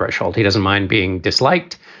high pain threshold. He doesn't mind being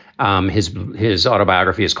disliked. His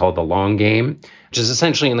autobiography is called The Long Game, which is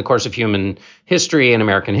essentially in the course of human history and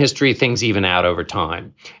American history, things even out over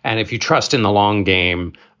time. And if you trust in the long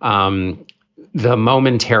game, the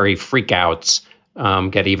momentary freakouts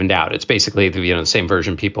get evened out. It's basically the same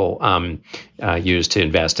version people use to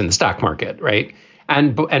invest in the stock market, right?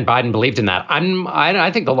 And Biden believed in that.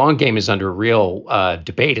 I think the long game is under real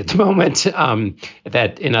debate at the moment.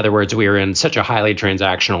 That, in other words, we are in such a highly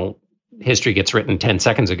transactional, history gets written 10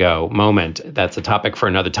 seconds ago moment. That's a topic for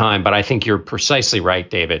another time. But I think you're precisely right,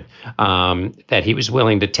 David, that he was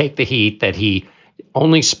willing to take the heat, that he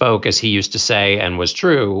only spoke, as he used to say, and was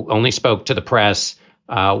true, only spoke to the press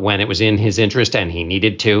when it was in his interest and he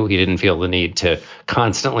needed to. He didn't feel the need to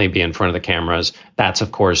constantly be in front of the cameras. That's,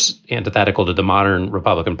 of course, antithetical to the modern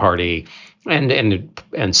Republican Party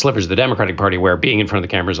and slivers of the Democratic Party, where being in front of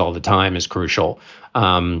the cameras all the time is crucial.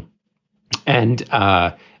 So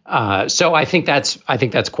I think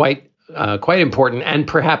that's quite important, and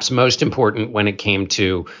perhaps most important when it came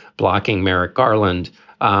to blocking Merrick Garland,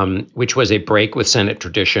 which was a break with Senate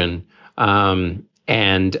tradition.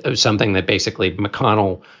 And something that basically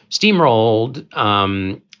McConnell steamrolled.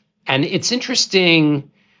 And it's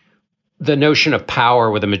interesting, the notion of power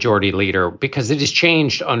with a majority leader, because it has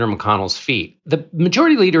changed under McConnell's feet. The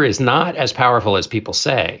majority leader is not as powerful as people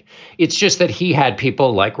say. It's just that he had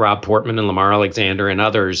people like Rob Portman and Lamar Alexander and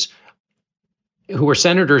others who were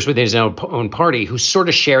senators within his own party who sort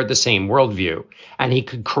of shared the same worldview, and he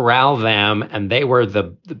could corral them, and they were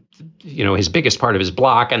the his biggest part of his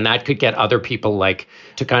block, and that could get other people like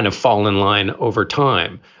to kind of fall in line over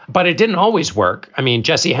time. But it didn't always work. I mean,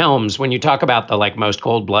 Jesse Helms, when you talk about the most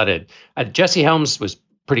cold-blooded, Jesse Helms was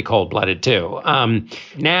pretty cold-blooded too.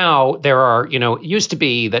 Now there are, it used to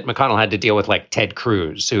be that McConnell had to deal with like Ted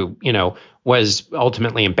Cruz, who, was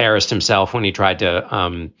ultimately embarrassed himself when he tried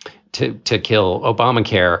to kill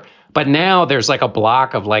Obamacare. But now there's like a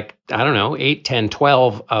block of 8, 10,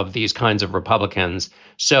 12 of these kinds of Republicans.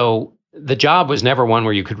 So the job was never one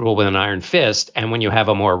where you could rule with an iron fist. And when you have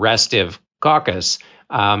a more restive caucus,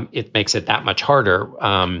 it makes it that much harder.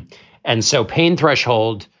 And so pain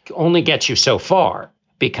threshold only gets you so far,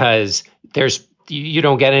 because there's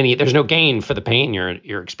no gain for the pain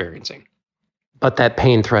you're experiencing. But that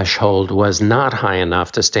pain threshold was not high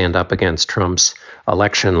enough to stand up against Trump's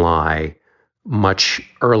election lie much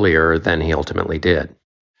earlier than he ultimately did.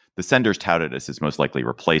 The senators touted as his most likely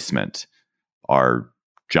replacement are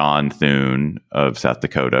John Thune of South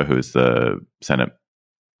Dakota, who's the Senate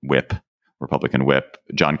whip, Republican whip,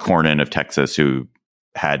 John Cornyn of Texas, who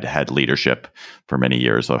had leadership for many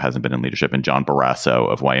years, though hasn't been in leadership, and John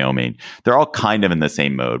Barrasso of Wyoming. They're all kind of in the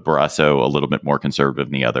same mode. Barrasso a little bit more conservative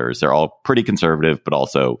than the others. They're all pretty conservative, but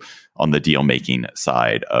also on the deal-making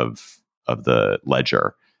side of the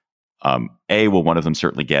ledger. A, will one of them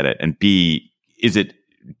certainly get it? And B, is it,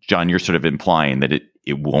 John, you're sort of implying that it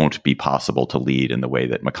won't be possible to lead in the way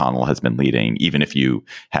that McConnell has been leading, even if you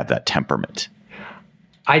have that temperament?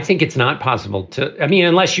 I think it's not possible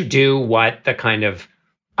unless you do what the kind of,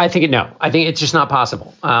 I think it's just not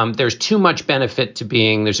possible. There's too much benefit to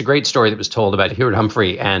there's a great story that was told about Hubert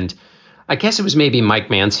Humphrey, and I guess it was maybe Mike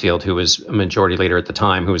Mansfield, who was a majority leader at the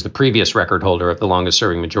time, who was the previous record holder of the longest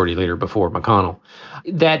serving majority leader before McConnell,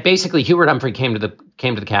 that basically Hubert Humphrey came to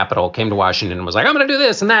the Capitol, came to Washington, and was like, I'm going to do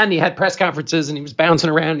this and that. And he had press conferences and he was bouncing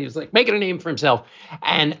around. He was like making a name for himself.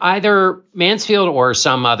 And either Mansfield or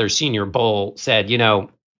some other senior bull said,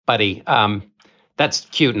 buddy, that's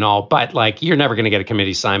cute and all, but you're never going to get a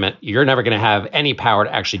committee assignment. You're never going to have any power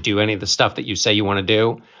to actually do any of the stuff that you say you want to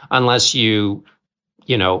do unless you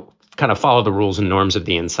kind of follow the rules and norms of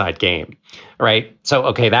the inside game, right? So,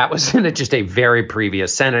 okay, that was in just a very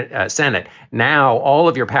previous Senate. Now, all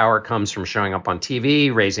of your power comes from showing up on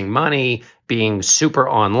TV, raising money, being super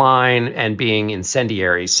online, and being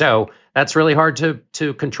incendiary. So that's really hard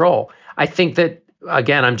to control. I think that,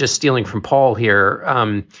 again, I'm just stealing from Paul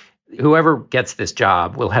here. Whoever gets this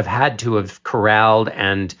job will have had to have corralled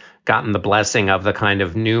and gotten the blessing of the kind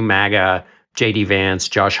of new MAGA, J.D. Vance,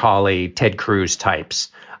 Josh Hawley, Ted Cruz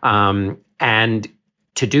types. And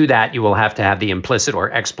to do that, you will have to have the implicit or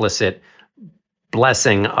explicit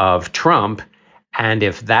blessing of Trump. And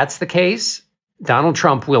if that's the case, Donald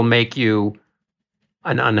Trump will make you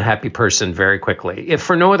an unhappy person very quickly. If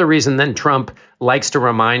for no other reason than Trump likes to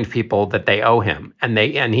remind people that they owe him, and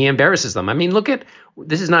he embarrasses them. I mean,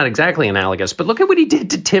 this is not exactly analogous, but look at what he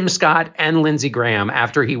did to Tim Scott and Lindsey Graham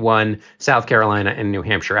after he won South Carolina and New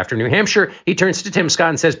Hampshire. After New Hampshire, he turns to Tim Scott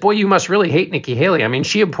and says, boy, you must really hate Nikki Haley. I mean,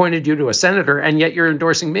 she appointed you to a senator, and yet you're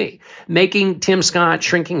endorsing me, making Tim Scott,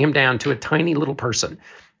 shrinking him down to a tiny little person,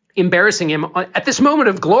 embarrassing him at this moment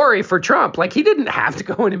of glory for Trump. He didn't have to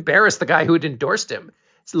go and embarrass the guy who had endorsed him.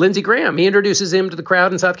 It's Lindsey Graham. He introduces him to the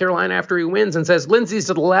crowd in South Carolina after he wins and says, Lindsey's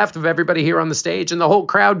to the left of everybody here on the stage, and the whole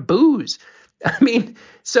crowd boos. I mean,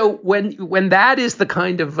 so when that is the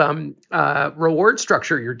kind of reward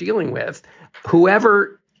structure you're dealing with,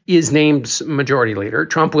 whoever is named majority leader,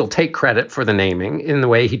 Trump will take credit for the naming in the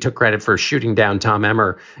way he took credit for shooting down Tom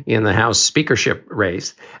Emmer in the House speakership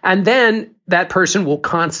race. And then that person will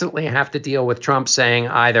constantly have to deal with Trump saying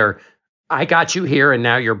either, I got you here and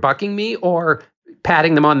now you're bucking me, or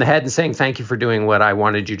patting them on the head and saying, thank you for doing what I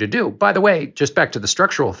wanted you to do. By the way, just back to the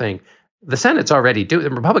structural thing, the Senate's already doing,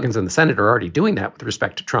 the Republicans in the Senate are already doing that with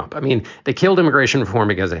respect to Trump. I mean, they killed immigration reform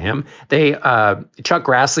because of him. Chuck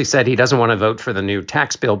Grassley said he doesn't want to vote for the new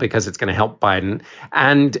tax bill because it's going to help Biden.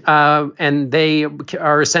 And they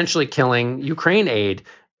are essentially killing Ukraine aid,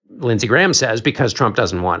 Lindsey Graham says, because Trump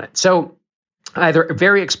doesn't want it. So either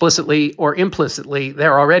very explicitly or implicitly,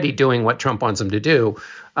 they're already doing what Trump wants them to do.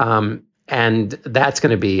 And that's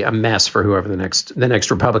going to be a mess for whoever the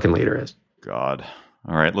next Republican leader is. God.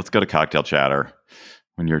 All right, let's go to cocktail chatter.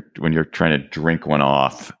 When you're trying to drink one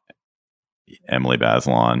off, Emily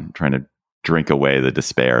Bazelon, trying to drink away the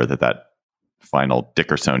despair that final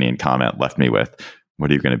Dickersonian comment left me with. What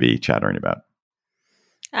are you going to be chattering about?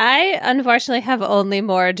 I unfortunately have only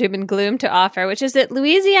more doom and gloom to offer, which is that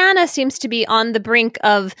Louisiana seems to be on the brink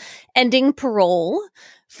of ending parole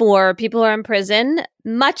for people who are in prison,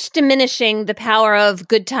 much diminishing the power of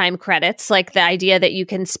good time credits, like the idea that you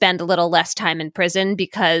can spend a little less time in prison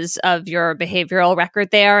because of your behavioral record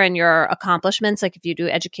there and your accomplishments, like if you do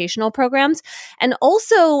educational programs. And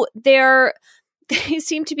also they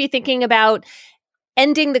seem to be thinking about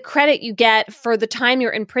ending the credit you get for the time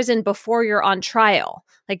you're in prison before you're on trial.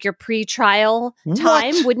 Like your pre-trial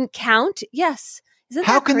time wouldn't count. Yes. Isn't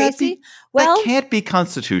How that can crazy? that be? Well, that can't be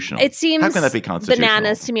constitutional. It seems How can that be constitutional?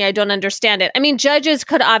 bananas to me. I don't understand it. I mean, judges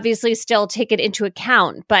could obviously still take it into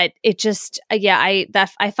account, but it just, I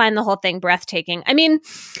find the whole thing breathtaking. I mean,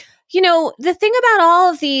 the thing about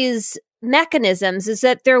all of these mechanisms is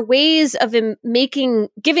that they're ways of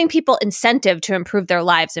giving people incentive to improve their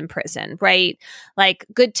lives in prison, right? Like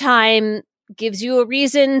good time gives you a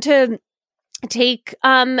reason to take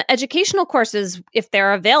educational courses if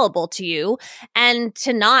they're available to you, and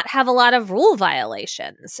to not have a lot of rule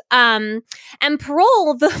violations. And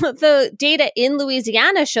parole, the data in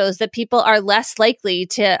Louisiana shows that people are less likely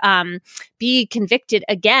to be convicted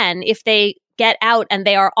again if they get out and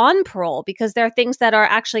they are on parole, because there are things that are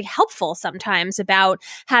actually helpful sometimes about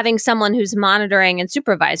having someone who's monitoring and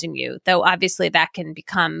supervising you, though obviously that can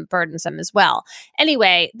become burdensome as well.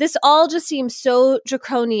 Anyway, this all just seems so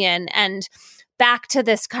draconian and back to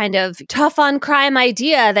this kind of tough on crime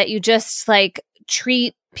idea that you just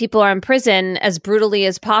treat people who are in prison as brutally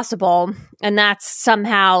as possible. And that's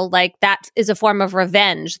somehow that is a form of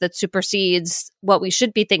revenge that supersedes what we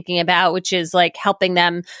should be thinking about, which is helping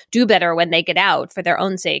them do better when they get out for their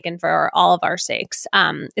own sake and for all of our sakes.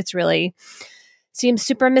 It's really seems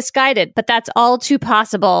super misguided, but that's all too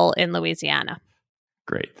possible in Louisiana.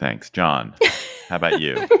 Great. Thanks. John, how about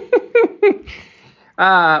you?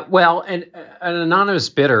 An anonymous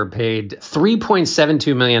bidder paid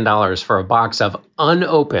 $3.72 million for a box of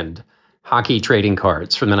unopened hockey trading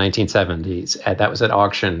cards from the 1970s. That was at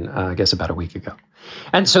auction, I guess, about a week ago.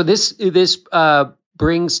 And so this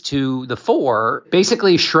brings to the fore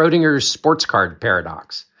basically Schrodinger's sports card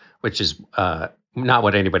paradox, which is not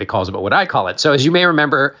what anybody calls it, but what I call it. So as you may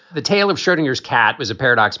remember, the tale of Schrodinger's cat was a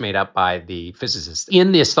paradox made up by the physicists.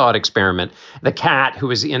 In this thought experiment, the cat, who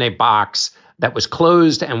was in a box that was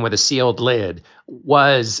closed and with a sealed lid,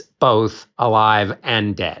 was both alive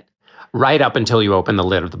and dead, right up until you open the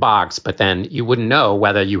lid of the box. But then you wouldn't know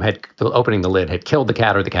whether opening the lid had killed the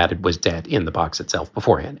cat or the cat was dead in the box itself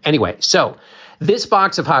beforehand. Anyway, so this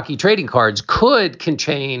box of hockey trading cards could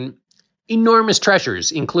contain enormous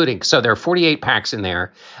treasures, including, so there are 48 packs in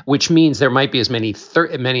there, which means there might be as many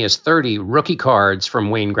as 30 rookie cards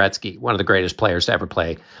from Wayne Gretzky, one of the greatest players to ever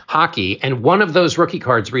play hockey. And one of those rookie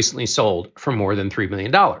cards recently sold for more than $3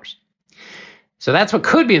 million. So that's what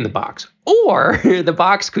could be in the box. Or the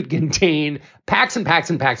box could contain packs and packs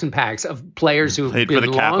and packs and packs of players who've been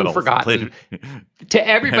long Capitals. forgotten to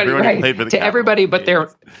everybody, right? To everybody but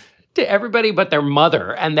their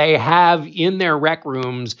mother. And they have in their rec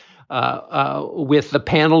rooms, with the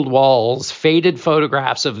paneled walls, faded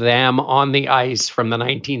photographs of them on the ice from the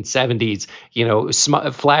 1970s,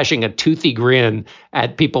 flashing a toothy grin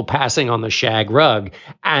at people passing on the shag rug.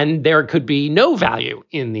 And there could be no value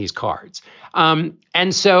in these cards. And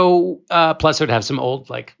so, plus it would have some old,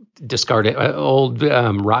 discarded,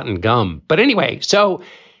 rotten gum. But anyway, so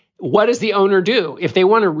what does the owner do? If they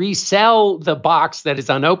want to resell the box that is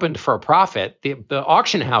unopened for a profit, the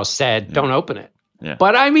auction house said, don't open it. Yeah.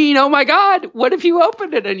 But I mean, oh my God, what if you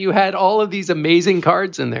opened it and you had all of these amazing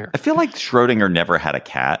cards in there? I feel like Schrodinger never had a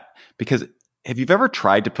cat, because have you ever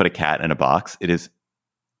tried to put a cat in a box? It is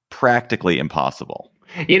practically impossible.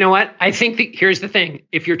 You know what? I think here's the thing.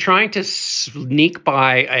 If you're trying to sneak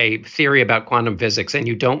by a theory about quantum physics and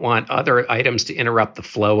you don't want other items to interrupt the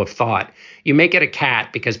flow of thought, you make it a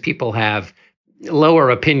cat because people have lower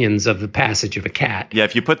opinions of the passage of a cat. Yeah,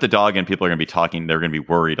 if you put the dog in, people are going to be talking. They're going to be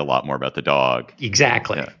worried a lot more about the dog.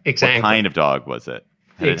 Exactly. Yeah. Exactly. What kind of dog was it?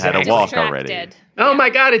 And it had a walk already. Distracted. Oh my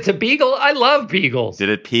God, it's a beagle. I love beagles. Did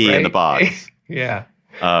it pee in the box? Yeah.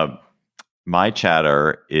 My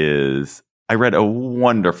chatter is I read a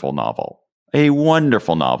wonderful novel,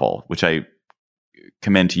 which I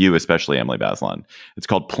commend to you, especially Emily Bazelon. It's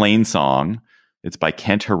called Plain Song. It's by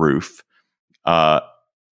Kent Haroof.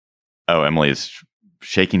 Emily is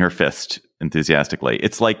shaking her fist enthusiastically.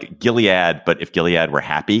 It's like Gilead, but if Gilead were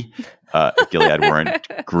happy, if Gilead weren't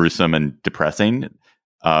gruesome and depressing,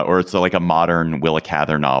 or it's like a modern Willa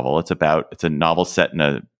Cather novel. It's a novel set in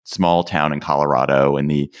a small town in Colorado in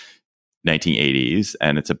the 1980s,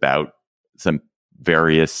 and it's about some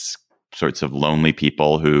various sorts of lonely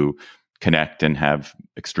people who connect and have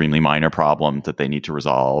extremely minor problems that they need to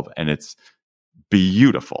resolve, and it's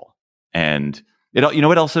beautiful. And it, you know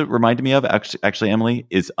what else it reminded me of, actually, Emily,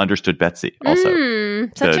 is Understood Betsy. Also,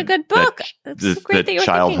 such a good book. It's great that you were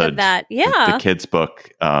thinking of that. Yeah, the kids'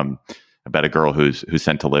 book about a girl who's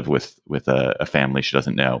sent to live with a family she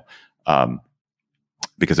doesn't know,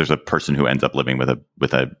 because there's a person who ends up living with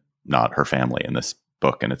a not her family in this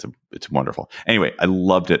book, and it's wonderful. Anyway, I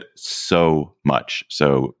loved it so much.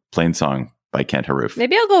 So, Plain Song by Kent Haroof.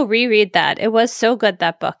 Maybe I'll go reread that. It was so good,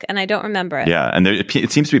 that book, and I don't remember it. Yeah, and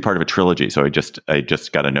it seems to be part of a trilogy. So I just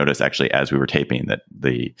got a notice actually as we were taping that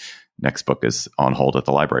the next book is on hold at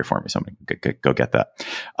the library for me. So I'm going to go get that.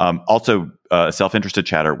 Also, self-interested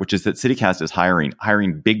chatter, which is that CityCast is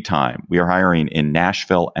hiring big time. We are hiring in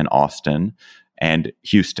Nashville and Austin and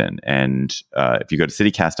Houston. And if you go to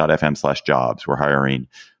citycast.fm/jobs, we're hiring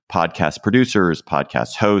podcast producers,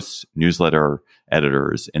 podcast hosts, newsletter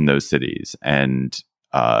editors in those cities. And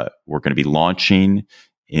we're going to be launching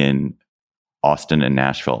in Austin and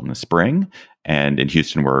Nashville in the spring. And in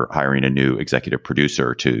Houston, we're hiring a new executive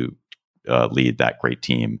producer to lead that great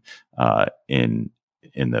team in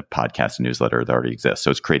the podcast newsletter that already exists.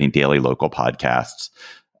 So it's creating daily local podcasts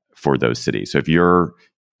for those cities. So if you're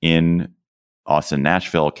in Austin,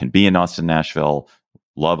 Nashville, can be in Austin, Nashville,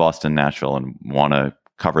 love Austin, Nashville, and want to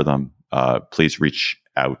cover them, please reach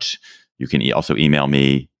out. You can also email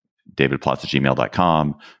me,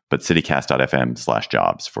 davidplotz@gmail.com, but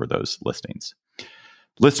citycast.fm/jobs for those listings.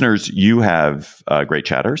 Listeners, you have great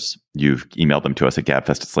chatters. You've emailed them to us at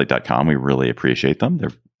gabfest@slate.com. We really appreciate them.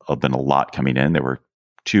 There have been a lot coming in. There were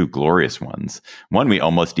two glorious ones. One we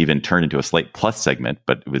almost even turned into a Slate Plus segment,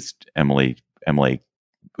 but it was Emily,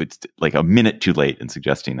 it's like a minute too late in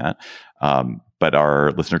suggesting that. But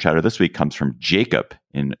our listener chatter this week comes from Jacob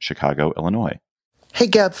in Chicago, Illinois. Hey,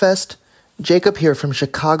 Gabfest. Jacob here from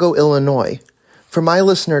Chicago, Illinois. For my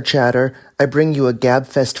listener chatter, I bring you a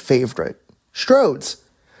Gabfest favorite, Strodes.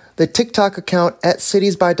 The TikTok account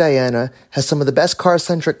 @CitiesByDiana has some of the best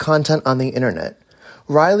car-centric content on the internet.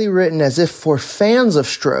 Wryly written as if for fans of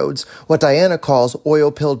Strodes, what Diana calls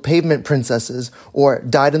oil-pilled pavement princesses or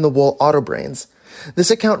dyed-in-the-wool autobrains. This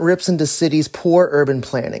account rips into Citi's poor urban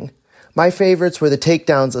planning. My favorites were the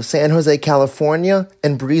takedowns of San Jose, California,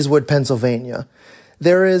 and Breezewood, Pennsylvania.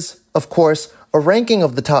 There is, of course, a ranking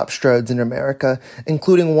of the top Strodes in America,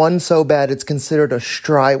 including one so bad it's considered a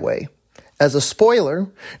stryway. As a spoiler,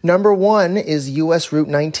 number 1 is U.S. Route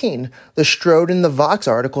 19, the Strode in the Vox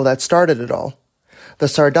article that started it all. The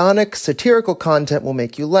sardonic, satirical content will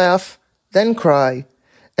make you laugh, then cry,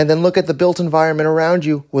 and then look at the built environment around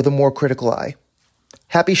you with a more critical eye.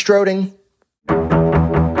 Happy Stroding!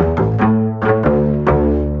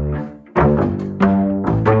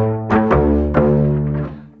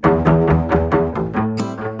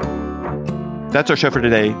 That's our show for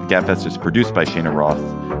today. The Gabfest is produced by Shana Roth.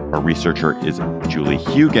 Our researcher is Julie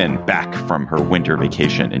Hugan, back from her winter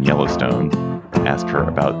vacation in Yellowstone. Ask her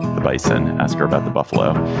about the bison. Ask her about the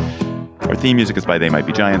buffalo. Our theme music is by They Might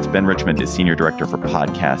Be Giants. Ben Richmond is Senior Director for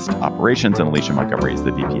Podcast Operations, and Alicia Montgomery is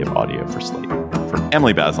the VP of Audio for Slate. For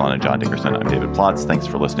Emily Bazelon and John Dickerson, I'm David Plotz. Thanks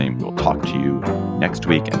for listening. We will talk to you next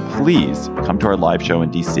week. And please come to our live show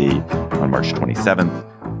in D.C. on March 27th.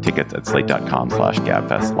 Tickets at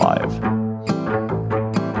slate.com/GabFestLive.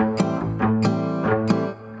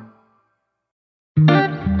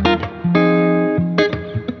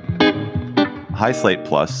 Hi, Slate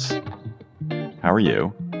Plus. How are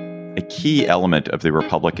you? A key element of the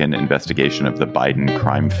Republican investigation of the Biden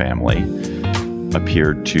crime family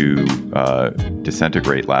appeared to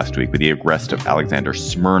disintegrate last week with the arrest of Alexander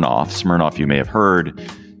Smirnov. Smirnov, you may have heard,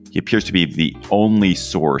 he appears to be the only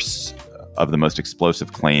source of the most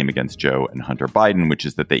explosive claim against Joe and Hunter Biden, which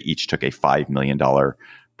is that they each took a $5 million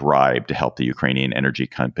bribe to help the Ukrainian energy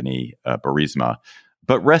company Burisma.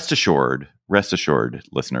 But rest assured,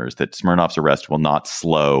 listeners, that Smirnov's arrest will not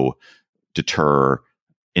slow, deter,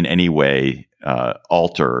 in any way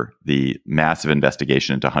alter the massive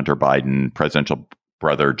investigation into Hunter Biden, presidential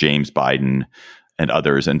brother James Biden and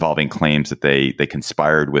others, involving claims that they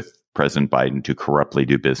conspired with President Biden to corruptly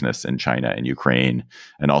do business in China and Ukraine,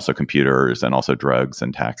 and also computers and also drugs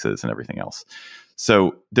and taxes and everything else.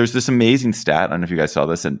 So there's this amazing stat, I don't know if you guys saw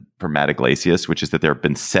this, from Matt Iglesias, which is that there have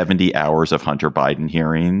been 70 hours of Hunter Biden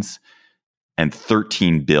hearings and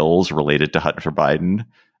 13 bills related to Hunter Biden.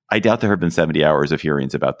 I doubt there have been 70 hours of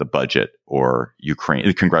hearings about the budget or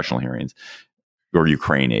Ukraine, congressional hearings, or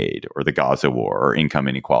Ukraine aid, or the Gaza war, or income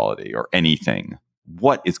inequality, or anything.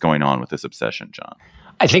 What is going on with this obsession, John?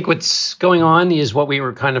 I think what's going on is what we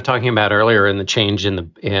were kind of talking about earlier in the change in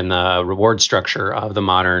the reward structure of the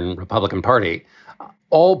modern Republican Party.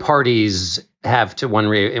 All parties have, to one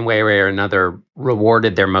way or another,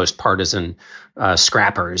 rewarded their most partisan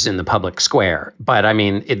scrappers in the public square. But I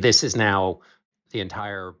mean, this is now the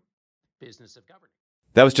entire business of government.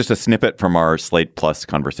 That was just a snippet from our Slate Plus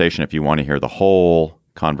conversation. If you want to hear the whole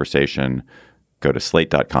conversation, go to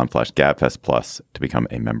slate.com/GabfestPlus to become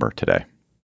a member today.